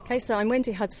Okay, so I'm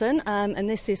Wendy Hudson, and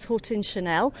this is Horton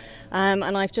Chanel,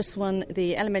 and I've just won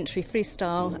the Elementary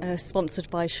Freestyle sponsored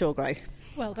by Shawgrow.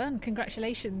 Well done,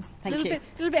 congratulations. Thank you. A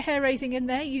little bit hair raising in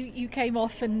there. You came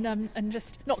off and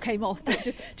just not came off, but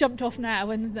just jumped off now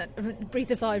and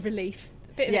breathed a sigh of relief.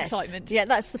 Bit of excitement. Yeah,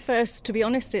 that's the first, to be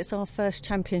honest, it's our first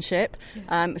championship.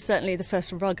 Certainly the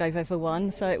first rug I've ever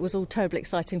won, so it was all terribly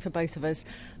exciting for both of us.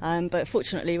 But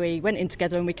fortunately we went in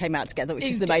together and we came out together, which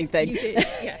is the main thing. You did,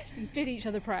 yes. You did each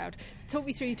other proud. Talk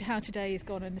me through how today has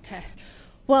gone in the test.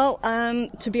 Well,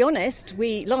 to be honest,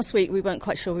 last week we weren't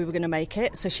quite sure we were going to make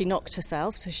it, so she knocked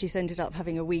herself, so she's ended up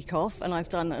having a week off, and I've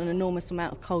done an enormous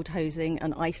amount of cold hosing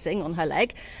and icing on her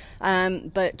leg.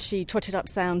 But she trotted up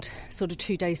sound sort of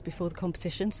 2 days before the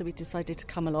competition, so we decided to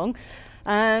come along.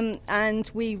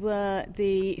 And we were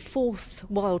the fourth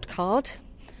wild card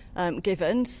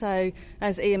given. So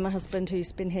as Ian, my husband,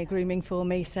 who's been here grooming for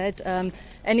me, said,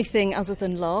 anything other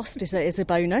than last is a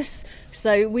bonus.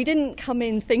 So we didn't come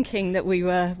in thinking that we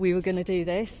were going to do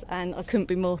this, and I couldn't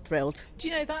be more thrilled. Do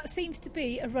you know, that seems to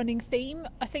be a running theme.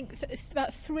 I think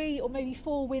about 3 or maybe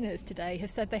 4 winners today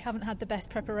have said they haven't had the best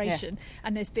preparation,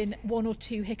 and there's been 1 or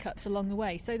 2 hiccups along the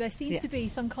way. So there seems to be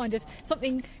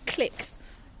something clicks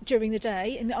during the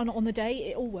day, and on the day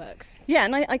it all works. Yeah,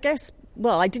 and I guess,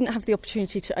 well, I didn't have the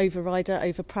opportunity to override her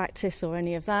over practice or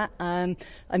any of that.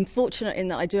 I'm fortunate in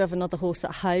that I do have another horse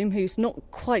at home who's not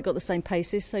quite got the same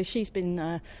paces, so she's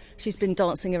been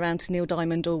dancing around to Neil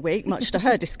Diamond all week, much to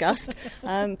her disgust.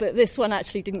 But this one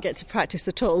actually didn't get to practice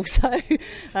at all, so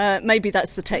maybe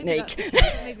that's the technique.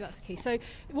 Maybe that's the key. So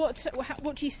what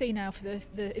do you see now for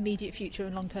the immediate future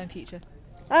and long-term future?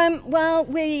 Well,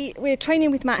 we're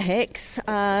training with Matt Hicks,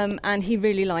 and he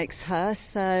really likes her.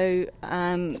 So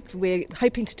we're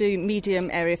hoping to do medium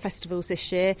area festivals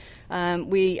this year.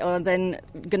 We are then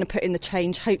going to put in the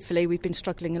change. Hopefully, we've been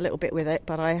struggling a little bit with it,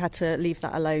 but I had to leave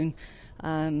that alone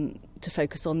to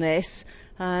focus on this.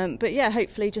 But yeah,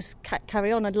 hopefully just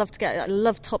carry on. I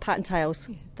love top hat and tails.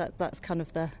 That's kind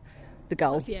of the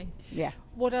goal. Yeah.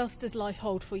 What else does life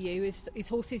hold for you? Is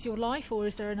horses your life, or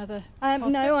is there another?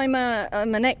 No, I'm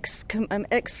an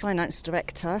ex-finance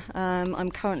director. I'm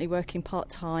currently working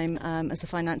part-time as a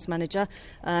finance manager,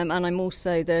 and I'm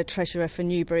also the treasurer for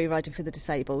Newbury Riding for the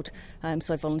Disabled,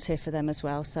 so I volunteer for them as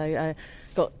well. So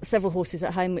got several horses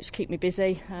at home which keep me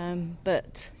busy,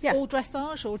 but yeah. All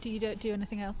dressage, or do you do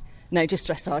anything else? No, just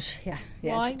dressage, yeah.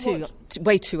 Why?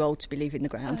 Way too old to be leaving the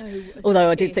ground. Although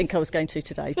I did think I was going to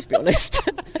today, to be honest.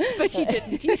 But you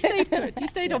didn't. You stayed good. You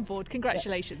stayed on board.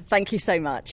 Congratulations. Thank you so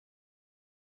much.